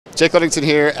Jake Ludington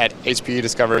here at HPE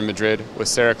Discover in Madrid with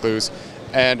Sarah Clews,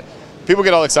 and people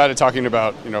get all excited talking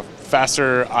about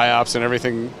faster IOPS and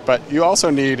everything, but you also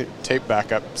need tape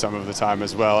backup some of the time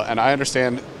as well. And I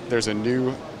understand there's a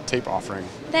new tape offering.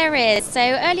 There is. So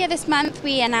earlier this month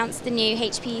we announced the new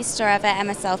HPE StoreEver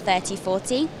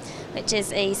MSL3040, which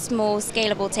is a small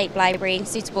scalable tape library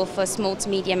suitable for small to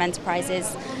medium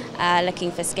enterprises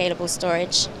looking for scalable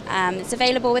storage. It's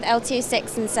available with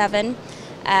LTO-6 and 7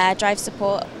 drive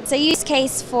support. It's a use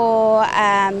case for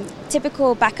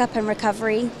typical backup and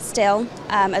recovery still,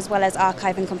 as well as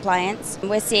archive and compliance.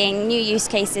 We're seeing new use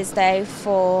cases though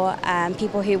for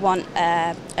people who want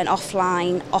an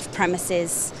offline,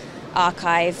 off-premises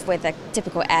archive with a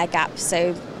typical air gap.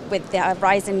 So with the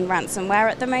rise in ransomware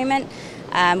at the moment,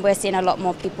 we're seeing a lot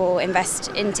more people invest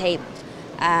in tape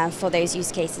for those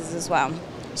use cases as well.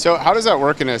 So how does that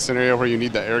work in a scenario where you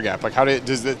need the air gap? Like,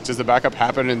 does the backup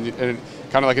happen in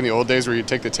kind of like in the old days where you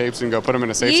take the tapes and go put them in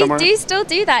a safe somewhere? You do still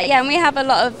do that, yeah. And we have a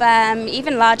lot of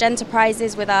even large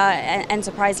enterprises with our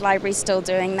enterprise library still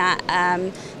doing that.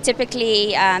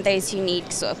 Typically, those who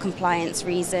need sort of compliance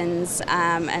reasons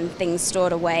and things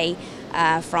stored away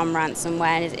from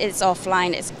ransomware. It's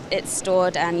offline, it's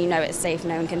stored, and it's safe.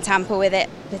 No one can tamper with it,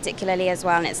 particularly as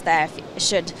well, and it's there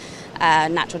should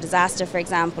natural disaster, for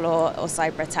example, or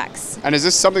cyber attacks. And is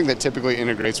this something that typically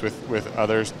integrates with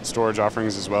other storage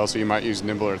offerings as well? So you might use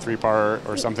Nimble or 3PAR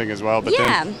or something as well, but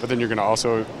then you're going to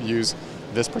also use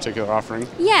this particular offering?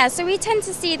 Yeah, so we tend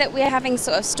to see that we're having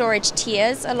sort of storage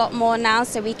tiers a lot more now,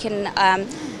 so we can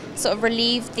sort of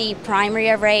relieve the primary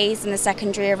arrays and the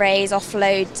secondary arrays,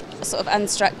 offload sort of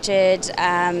unstructured,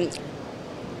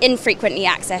 infrequently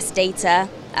accessed data,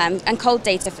 and cold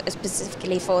data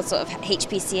specifically for sort of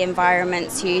HPC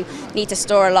environments who need to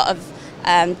store a lot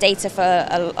of data for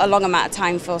a long amount of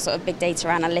time for sort of big data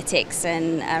analytics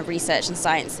and research and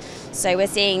science. So we're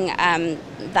seeing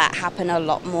that happen a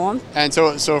lot more. And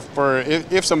so for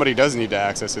if somebody does need to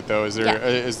access it though, is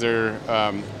there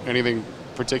anything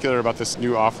particular about this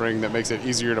new offering that makes it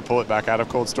easier to pull it back out of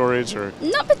cold storage? Or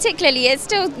not particularly. It's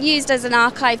still used as an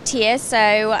archive tier, so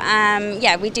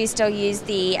yeah, we do still use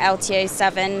the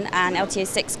LTO-7 and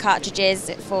LTO-6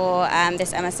 cartridges for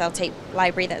this MSL tape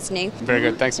library that's new. Very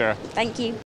good. Thanks, Sarah. Thank you.